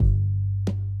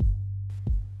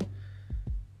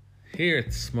Here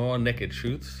at Small Naked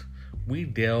Truths, we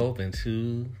delve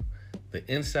into the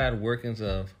inside workings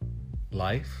of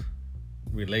life,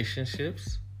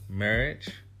 relationships, marriage,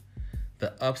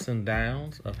 the ups and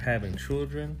downs of having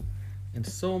children, and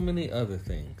so many other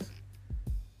things.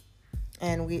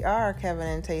 And we are Kevin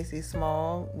and Tacey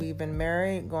Small. We've been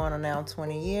married going on now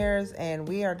 20 years, and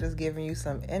we are just giving you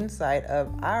some insight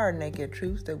of our naked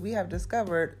truths that we have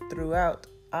discovered throughout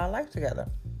our life together.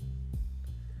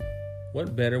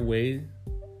 What better way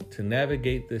to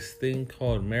navigate this thing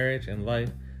called marriage and life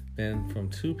than from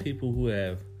two people who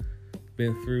have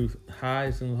been through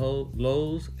highs and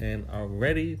lows and are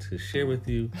ready to share with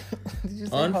you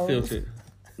unfiltered,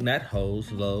 not hoes,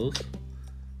 lows,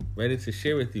 ready to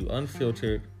share with you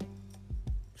unfiltered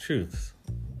truths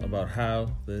about how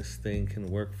this thing can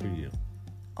work for you.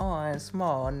 On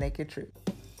Small Naked Truth.